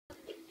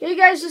Hey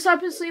guys, it's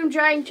up Slim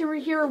Giant Timber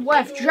here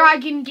with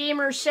Dragon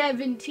Gamer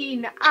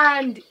 17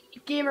 and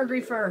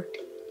gamergriefer.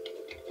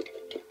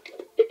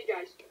 Hey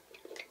guys.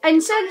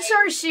 And since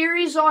our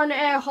series on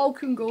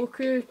Hulk and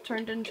Goku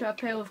turned into a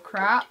pile of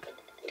crap.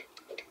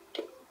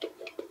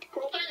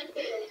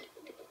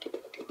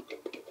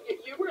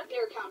 You weren't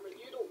there, Cameron.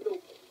 You don't know.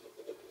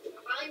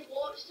 I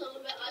watched some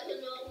of it. I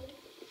don't know.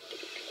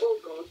 Oh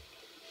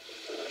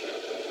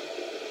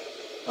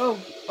god.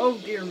 Oh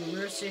dear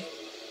mercy.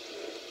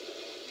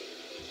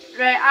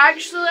 Right,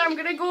 actually I'm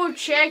gonna go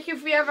check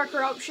if we have a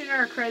corruption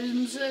or a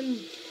crimson.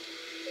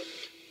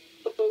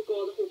 Oh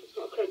god, I hope it's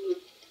not crimson.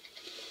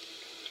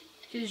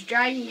 Because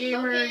Dragon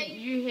Gamer, Okay.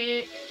 you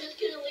hate. You're just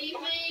gonna leave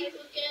me?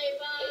 Okay,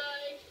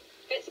 bye.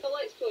 It's a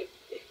let's play.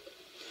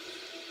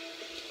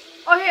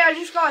 Oh hey, I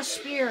just got a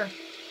spear.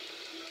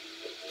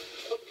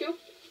 Oh, cool.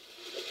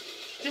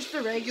 Just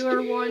a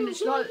regular one.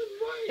 It's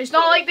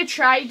not like the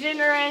trident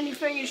or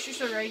anything, it's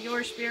just a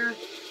regular spear.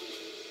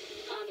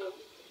 I know.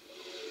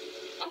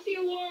 I see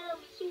a worm.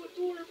 It's so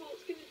adorable.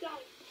 It's gonna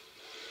die.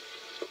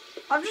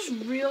 I've just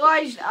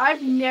realized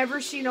I've never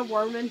seen a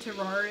worm in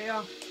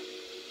Terraria.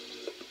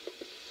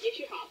 Yes,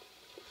 you have.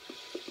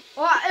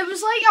 Well, it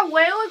was like a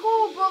while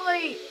ago, but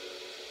like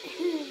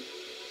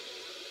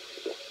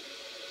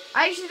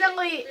I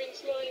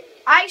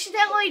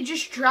accidentally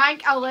just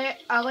drank a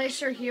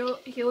lesser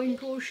healing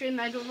potion.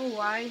 I don't know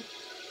why.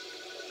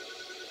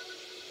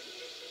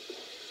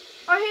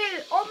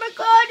 Oh my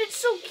god, it's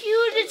so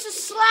cute. It's a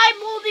slime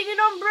holding an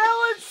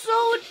umbrella. It's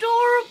so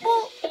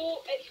adorable.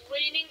 Oh, it's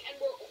raining and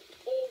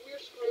we're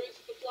screwed.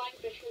 The flying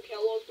fish will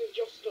kill us. We've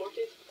just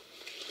started.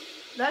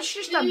 That's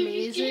just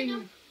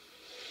amazing.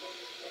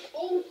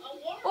 Oh, a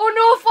worm. Oh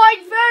no,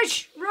 flying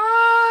fish!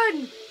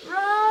 Run!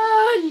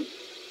 Run!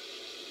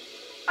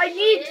 I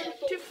need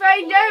to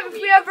find out if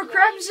we have a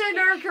crimson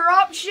or a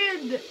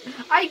corruption.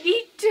 I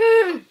need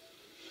to.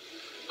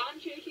 I'm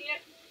shaking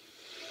it.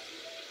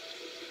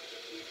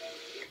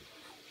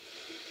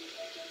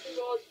 Oh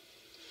god.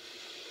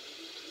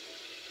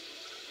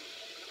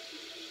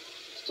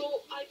 So,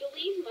 I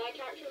believe my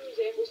character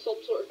resembles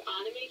some sort of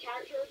anime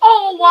character.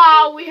 Oh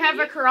wow, we have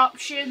a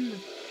corruption.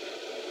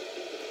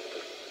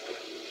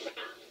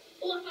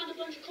 Oh, I found a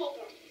bunch of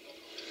copper.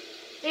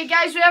 Hey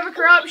guys, we have a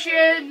corruption.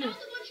 I found a bunch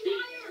of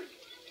iron.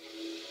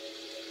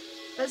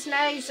 That's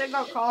nice, I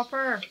got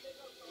copper.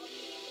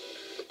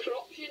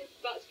 Corruption,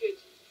 that's good.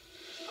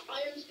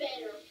 Iron's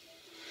better.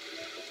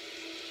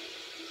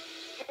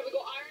 Have we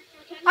got iron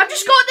for 10? I've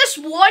just got this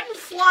one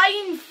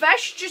flying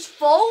fish just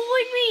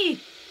following me.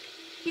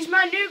 He's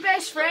my new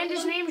best friend,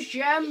 his name's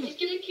Jim. He's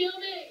gonna kill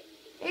me.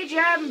 Hey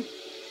Jim.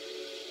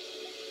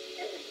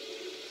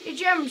 Hey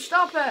Jim,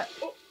 stop it.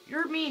 Oh.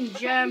 You're mean, I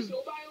Jim. found a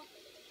snowball.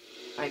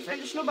 I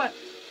found a snowball.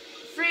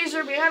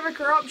 Fraser, we have a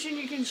corruption.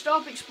 You can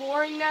stop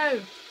exploring now.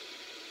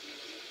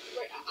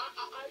 Right,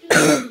 I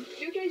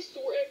just, you guys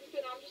sort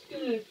everything. I'm just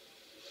gonna.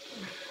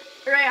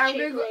 Right,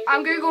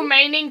 I'm gonna go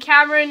mining.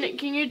 Cameron,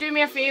 can you do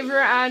me a favor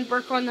and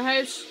work on the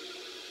house?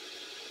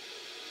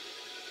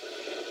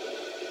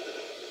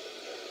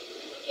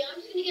 Okay, I'm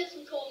just gonna get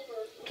some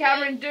copper.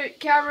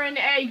 Cameron,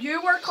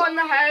 you work on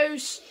the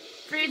house.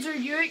 Fraser,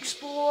 you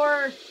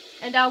explore,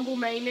 and I'll go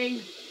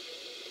mining.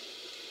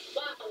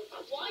 Wow,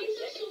 why is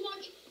there so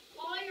much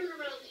iron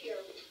around here?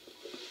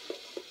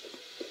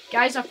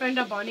 Guys, I found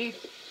a bunny.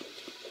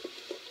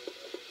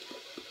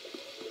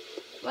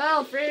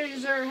 Well,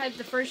 Fraser had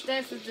the first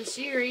death of the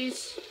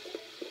series.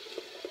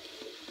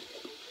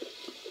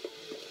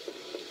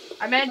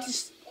 I meant to.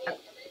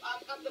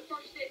 I'm the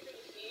first day of the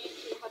season,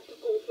 so I had to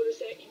go for a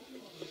second.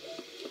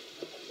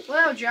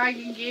 Well,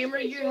 Dragon Gamer,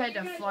 you had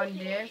a fun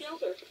day.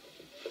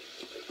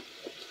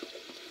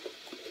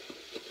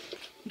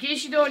 In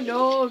case you don't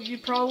know, you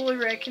probably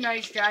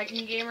recognize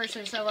Dragon Gamer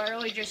since I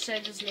literally just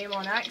said his name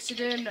on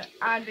accident,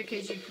 and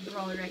because you can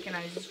probably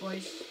recognize his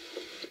voice.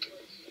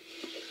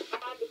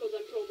 And because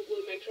I'm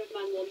probably Minecraft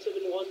Man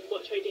 171,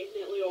 which I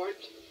definitely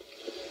aren't.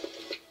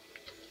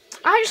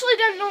 I actually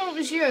didn't know it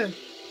was you.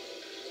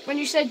 When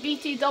you said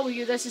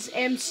BTW, this is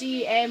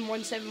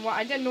MCM171.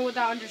 I didn't know what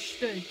that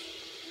understood.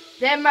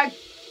 Then my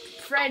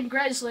friend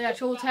Grizzly, I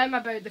told him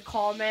about the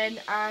comment,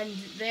 and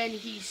then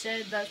he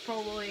said that's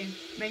probably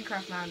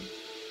Minecraft Man.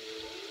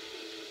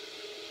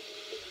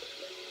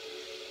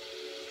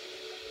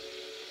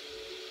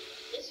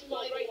 This is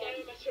Not my right now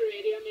in my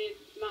Terraria,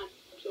 man.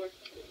 Sorry.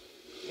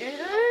 Yeah. Okay,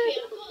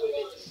 I've got a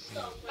lot of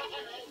stuff right At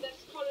now. this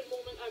current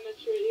moment, I'm a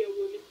Terraria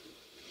woman.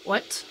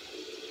 What?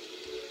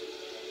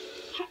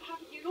 Have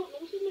you not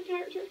noticed my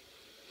character?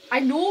 I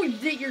know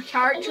that your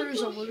character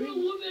is a Oh my gosh, you're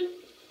woman. woman.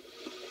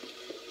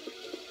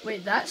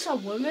 Wait, that's a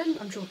woman?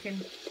 I'm joking.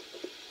 No,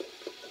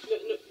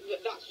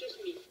 that's just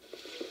me.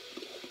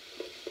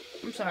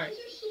 I'm Why sorry. is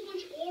there so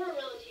much ore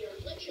around here?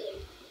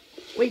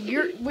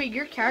 Literally. Wait,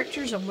 your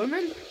character's a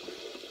woman?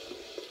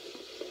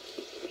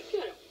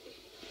 Yeah.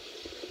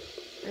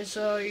 And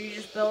so you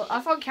just built.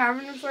 I thought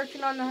Cameron was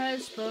working on the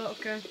house, but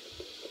okay.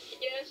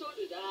 Yeah, so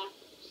did I.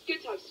 It's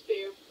good to have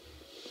spare.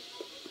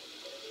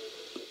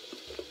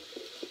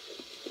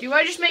 Do you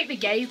want to just make the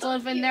guys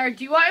live in there?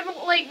 Do you want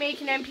to like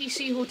make an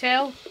NPC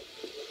hotel?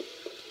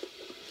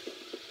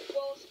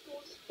 Well, I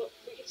suppose, but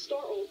we could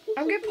start off with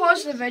I'm gonna something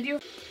pause like the video.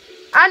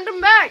 And I'm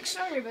back.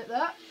 Sorry about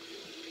that.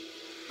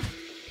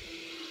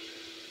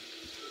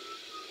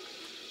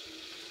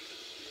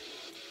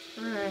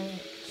 Right.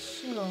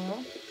 So.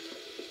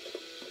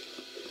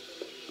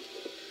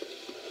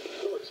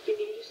 Oh, it's been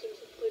ages since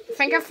I've played I this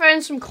think I game.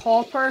 found some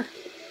copper.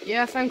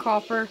 Yeah, I found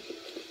copper.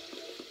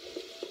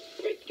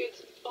 Right, good.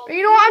 But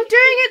you know what? I'm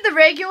doing it the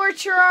regular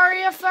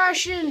Terraria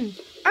fashion.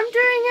 I'm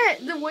doing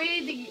it the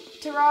way the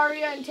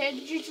Terraria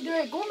intended you to do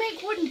it. Go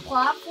make wooden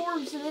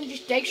platforms and then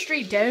just dig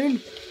straight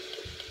down.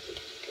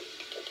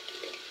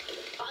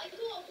 I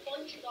got a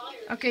bunch of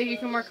iron. Okay, you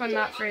can work on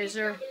that, I'm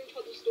Fraser. gathering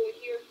cobblestone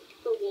here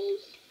for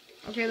walls.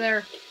 Okay,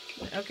 there.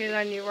 Okay,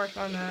 then you work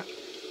on that.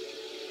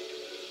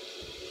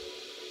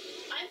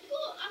 I've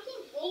got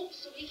ropes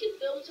so we can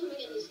build something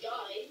in the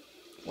sky.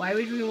 Why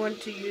would we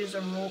want to use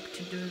a rope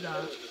to do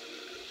that?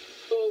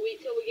 Oh,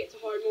 wait till we get to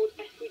hard mode,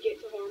 if we get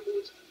to hard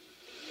mode.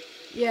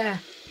 Yeah.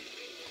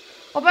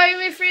 Oh, by the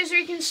way, Fraser,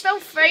 you can still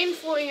find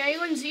floating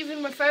islands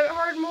even without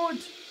hard mode.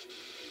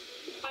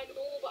 I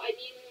know, but I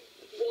mean,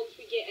 once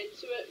we get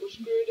into it, we're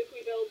screwed if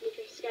we build like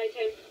a sky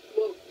town,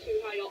 well, too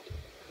high up.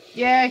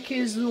 Yeah,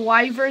 because the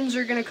wyverns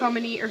are going to come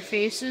and eat our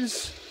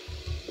faces.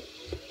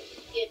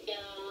 Yeah.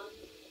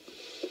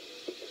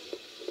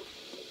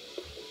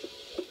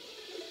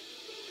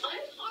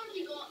 I've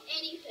hardly got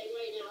anything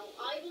right now.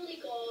 I've only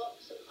got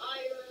some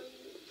iron,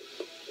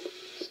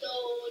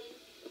 stone,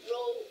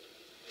 rope.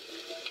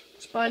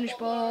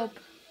 SpongeBob.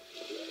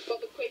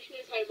 But the question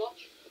is how much?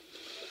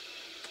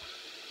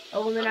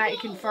 Illuminati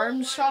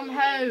confirmed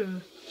somehow.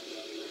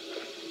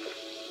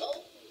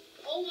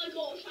 Oh my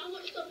gosh, how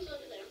much stuff is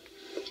under there?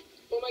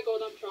 Oh my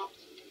god, I'm trapped.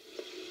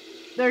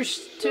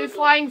 There's 2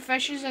 flying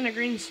fishes and a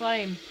green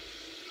slime.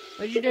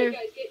 What'd you Okay, do?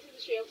 guys, get to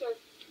the shelter.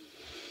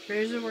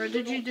 Fraser, what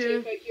did We're you not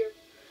do? safe out here.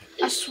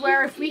 I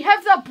swear, if we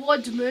have that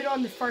blood moon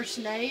on the first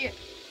night,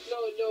 No,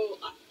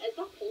 is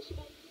that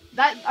possible?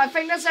 I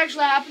think that's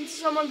actually happened to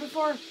someone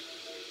before.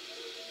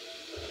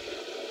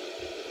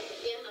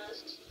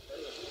 Yes.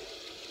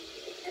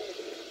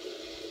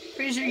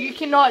 Fraser, you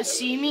cannot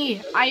see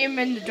me. I am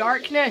in the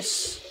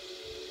darkness.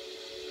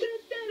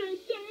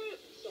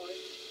 Sorry.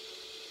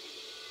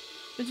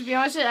 But to be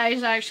honest, it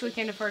is actually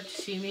kind of hard to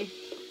see me.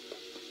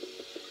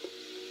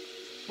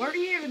 What are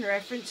you even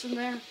referencing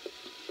there? No.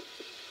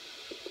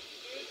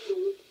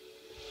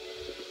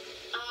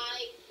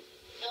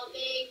 Help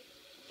me.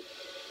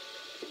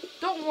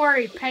 Don't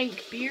worry,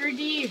 Pink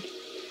Beardy.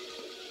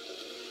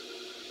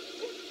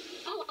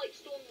 I like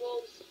stone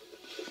walls.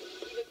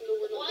 Even though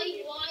we're not in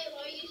here. Why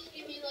are you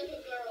screaming like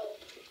a girl?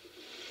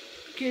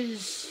 Because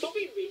Stop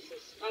being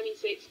racist. I mean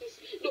sexist.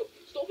 No,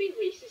 stop being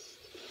racist.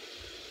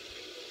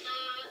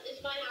 This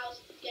is my house.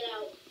 Get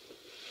out.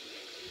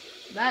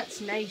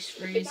 that's nice, Is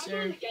that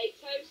Fraser. the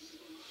gate's house?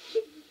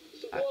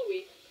 So go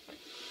away.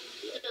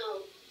 No.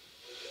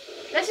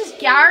 This is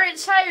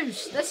Garrett's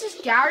house. This is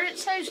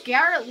Garrett's house.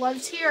 Garrett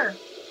lives here.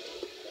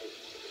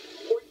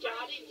 Or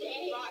Daddy,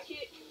 back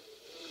it.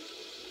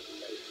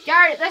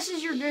 Garrett, this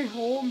is your new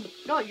home.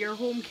 Not your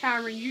home,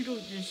 Cameron. You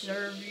don't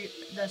deserve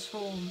this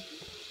home.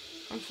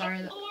 I'm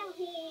sorry. Our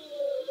home.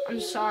 I'm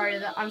sorry.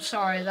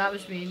 That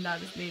was mean. I'm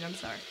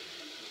sorry.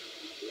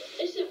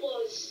 Yes, it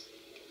was.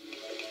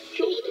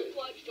 Chose the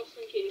flags just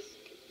in case.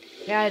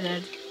 Yeah, I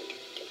did.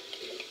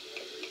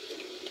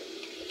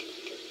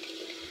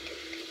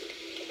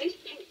 Nice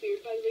pink beard,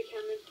 by the way,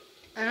 Cameron.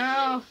 I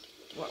know.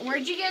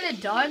 Where'd you get it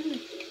done?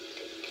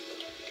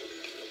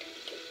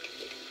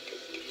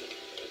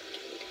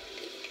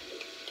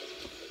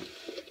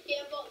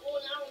 Yeah, but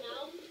one hour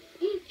now.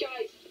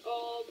 Guys,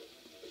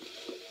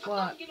 What?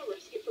 I'm gonna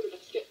risk it for a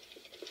biscuit.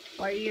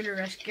 Why are you gonna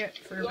risk it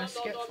for a No,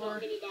 biscuit I'm for?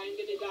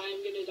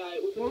 gonna die.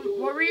 Open What, the door.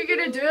 what were you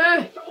gonna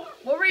do?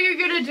 What were you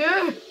gonna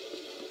do?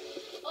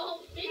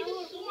 Oh, make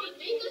the sword.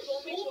 Make the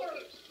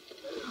sword.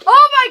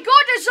 Oh my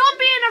god, a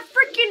zombie in a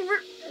freaking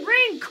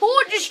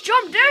raincoat just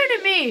jumped out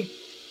at me!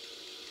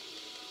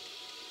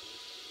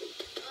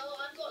 Oh,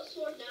 I've got a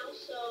sword now,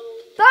 so.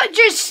 That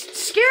just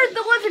scared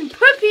the living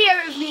poopy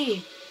out of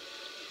me!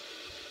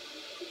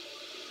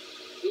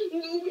 No,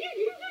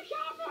 you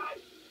Cameron!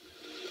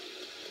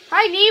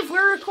 Hi Neve,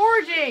 we're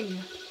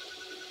recording!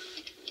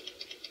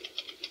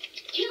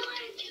 Kill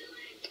it.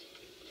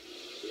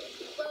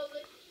 Well,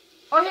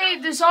 Oh hey,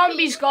 the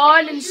zombie's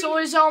gone and so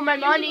is all my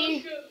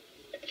money.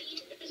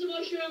 There's a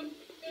mushroom.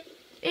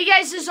 Hey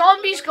guys, the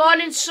zombie's gone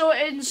and so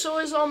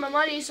is all my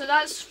money, so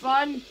that's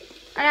fun.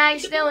 And I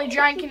accidentally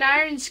drank an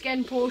iron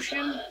skin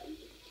potion.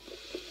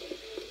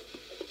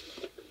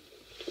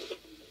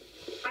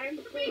 I'm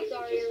so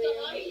sorry,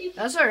 Liam.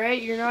 That's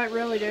alright, you're not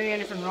really doing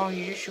anything wrong,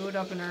 you just showed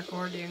up in a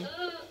recording.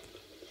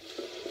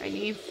 Hi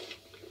Neve.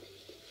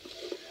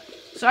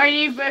 Sorry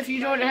Neve, but if you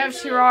don't have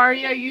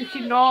Terraria, you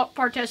cannot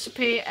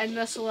participate in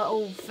this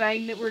little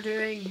thing that we're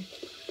doing.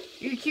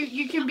 You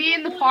can be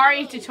in the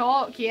party to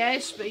talk,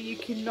 yes, but you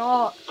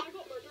cannot. I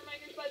got murder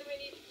miners, by the way,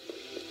 Neve.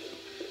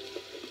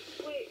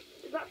 Wait,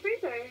 is that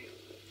Fraser?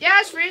 Yeah,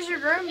 it's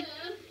Fraser's room. Yeah.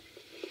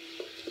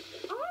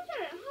 Oh,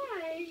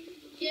 hi.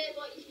 Yeah,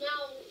 but he's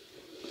now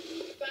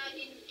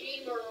Dragon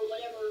Gamer or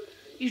whatever.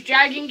 He's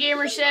Dragon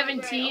Gamer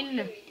 17.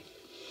 Right, okay.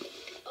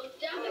 Oh,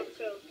 damn it.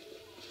 So.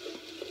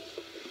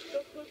 Go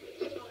close to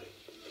the door.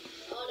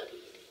 Oh, no.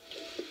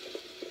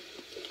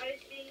 I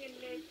was being a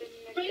noob and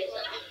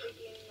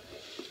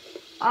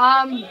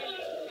Um, I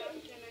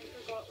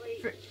forgot,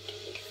 like,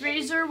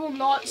 Fraser will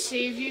not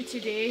save you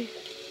today,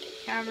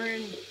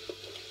 Cameron.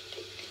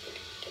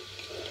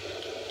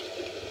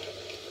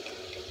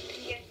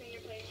 I'm guessing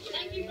you're playing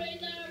Thank you, Terraria.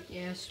 Fraser.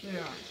 Yes, we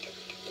are.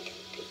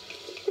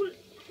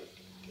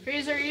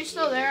 Fraser, are you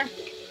still there?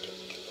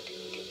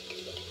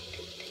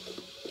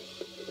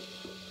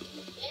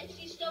 Yes,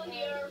 he's still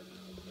here.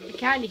 I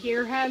can't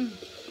hear him.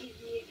 He's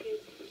muted.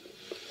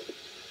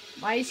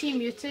 Why is he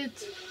muted?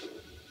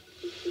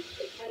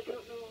 I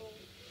don't know.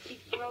 He's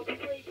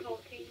probably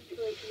talking to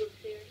like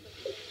Lucy or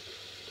something.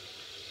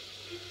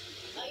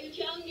 Are you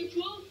telling the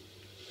truth?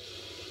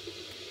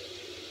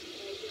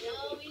 No,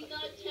 he's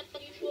not telling the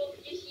truth.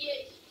 Yes, he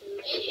is.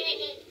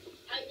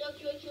 I know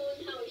you're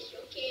doing house,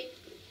 okay?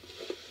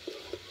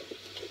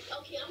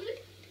 Okay, I'm gonna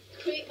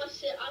create a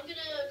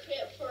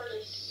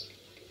furnace.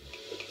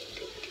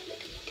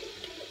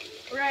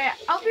 Right,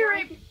 I'll be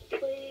right.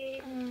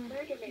 Play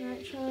Murder Man.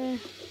 Actually,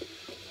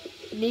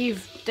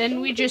 Neve,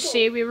 didn't we just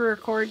say we were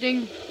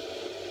recording?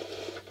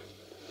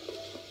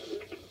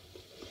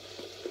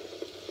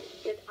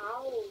 An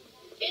owl.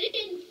 Get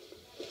in.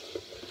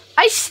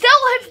 I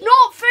still have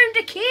not found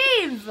a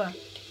cave.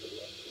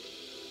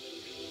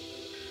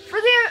 For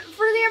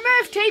the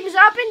amount of times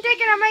I've been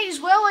digging, I might as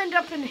well end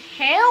up in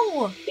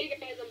hell. Hey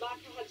guys, I'm back.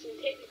 I had some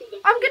technical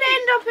difficulties. I'm gonna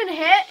end up in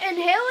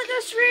hell at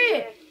this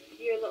rate.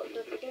 Your little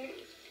sister.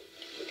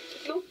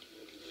 No.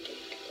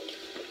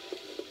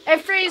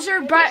 If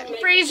Fraser,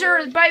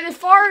 by the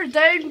far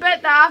down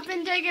bit that I've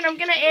been digging, I'm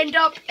gonna end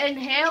up in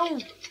hell.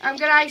 I'm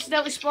gonna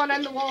accidentally spawn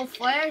in the wall of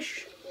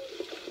flesh.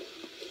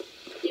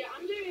 Yeah,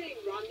 I'm doing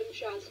random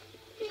shots.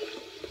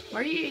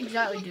 What are you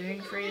exactly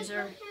doing,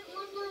 Fraser?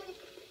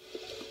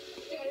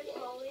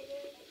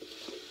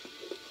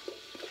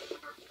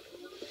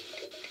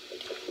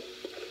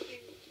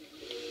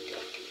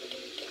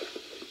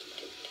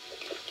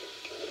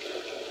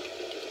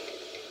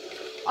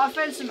 I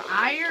found some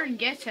iron.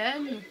 Get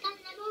in.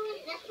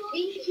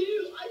 Me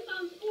too. I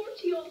found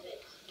 40 of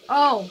it.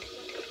 Oh.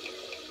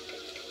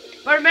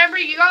 But remember,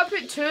 you gotta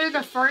put 2 in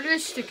the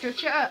furnace to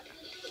cook it.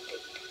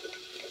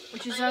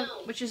 Which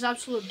is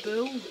absolute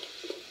bull.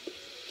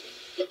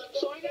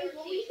 Sorry guys,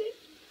 what were you saying?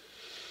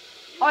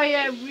 Oh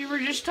yeah, we were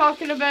just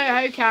talking about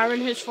how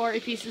Karen has 40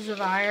 pieces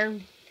of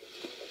iron.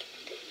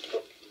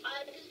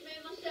 I just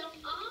made myself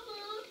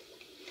armor.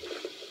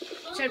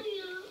 Except- Oh, yeah.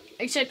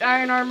 Except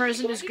iron armor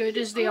isn't as good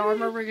as the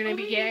armor we're gonna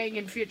be getting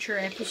in future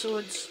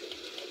episodes.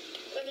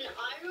 With an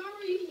iron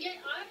armor, you can get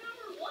iron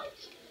armor? What?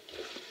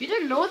 You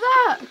didn't know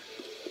that?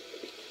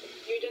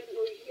 You didn't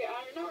know you could get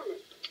iron armor?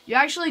 You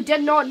actually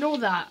did not know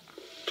that.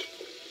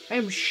 I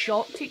am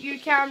shocked at you,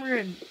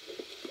 Cameron.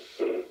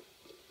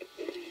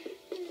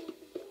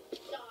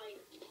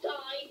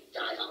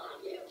 Die, all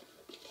of you.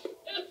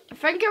 I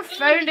think I've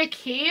found a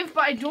cave,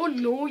 but I don't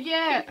know You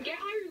yet. can get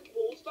iron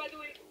bolts, by the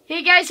way.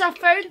 Hey guys, I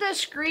found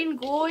this green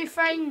glowy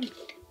thing.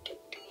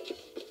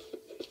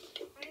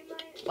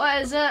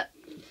 What is it? I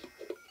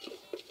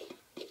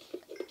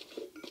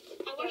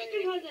wish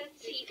they had a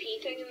TP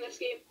thing in this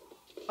game.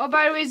 Oh,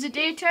 by the way, is it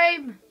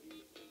daytime?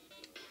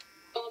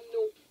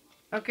 No.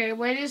 Okay,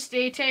 when it's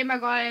daytime, I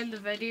gotta end the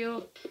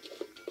video.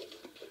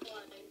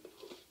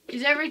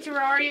 Because every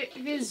Terraria,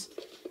 because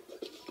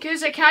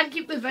I can't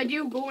keep the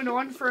video going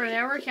on for an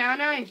hour,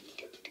 can I?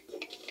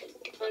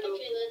 I know.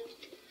 Okay then.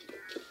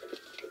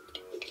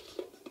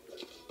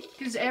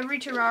 Because every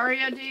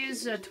Terraria day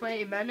is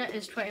 20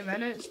 minutes,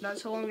 and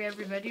that's how long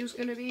every video's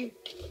gonna be.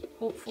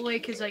 Hopefully,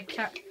 because I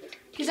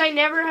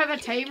never have a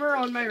timer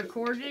on my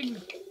recording.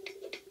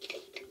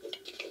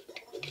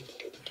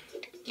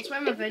 That's why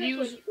my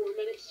videos. 4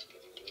 minutes.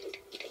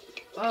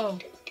 Oh.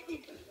 I'm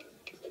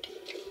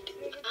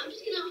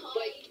just gonna hide.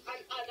 Like,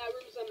 an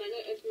hour's a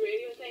minute is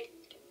radio time.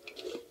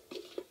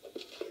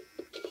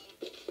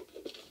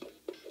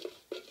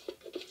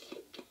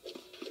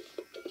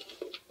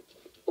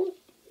 Oh.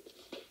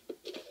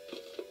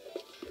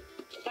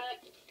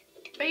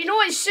 But you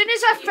know, as soon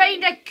as I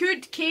find a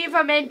good cave,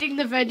 I'm ending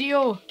the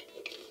video. Is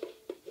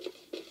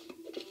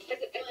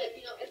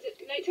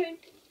it nighttime?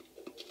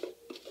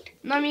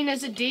 I mean,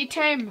 is it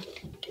daytime?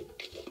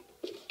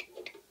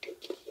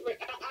 Right,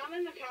 I'm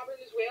in the cavern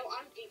as well.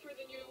 I'm deeper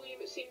than you,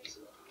 Liam, it seems.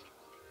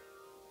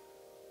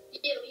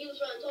 Yeah, but he was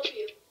right on top of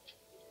you.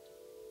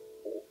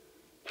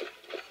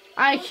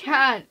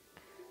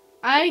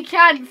 I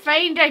can't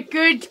find a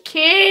good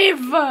cave.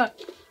 No!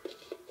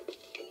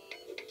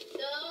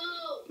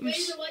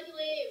 Fraser, why'd you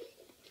leave?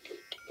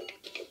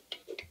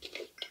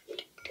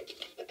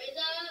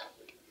 Fraser!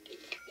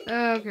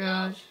 Oh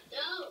gosh.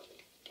 No!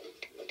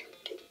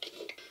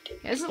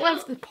 He hasn't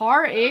left the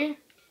party.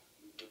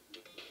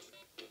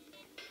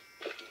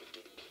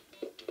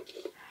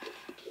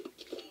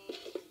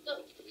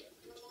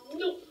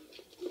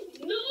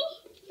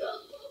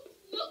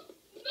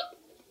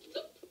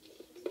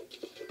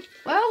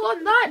 Well,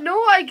 on that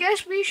note, I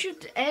guess we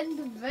should end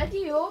the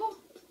video.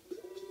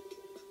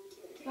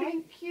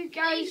 Thank you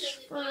guys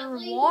for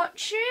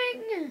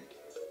watching.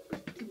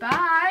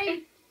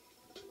 Goodbye.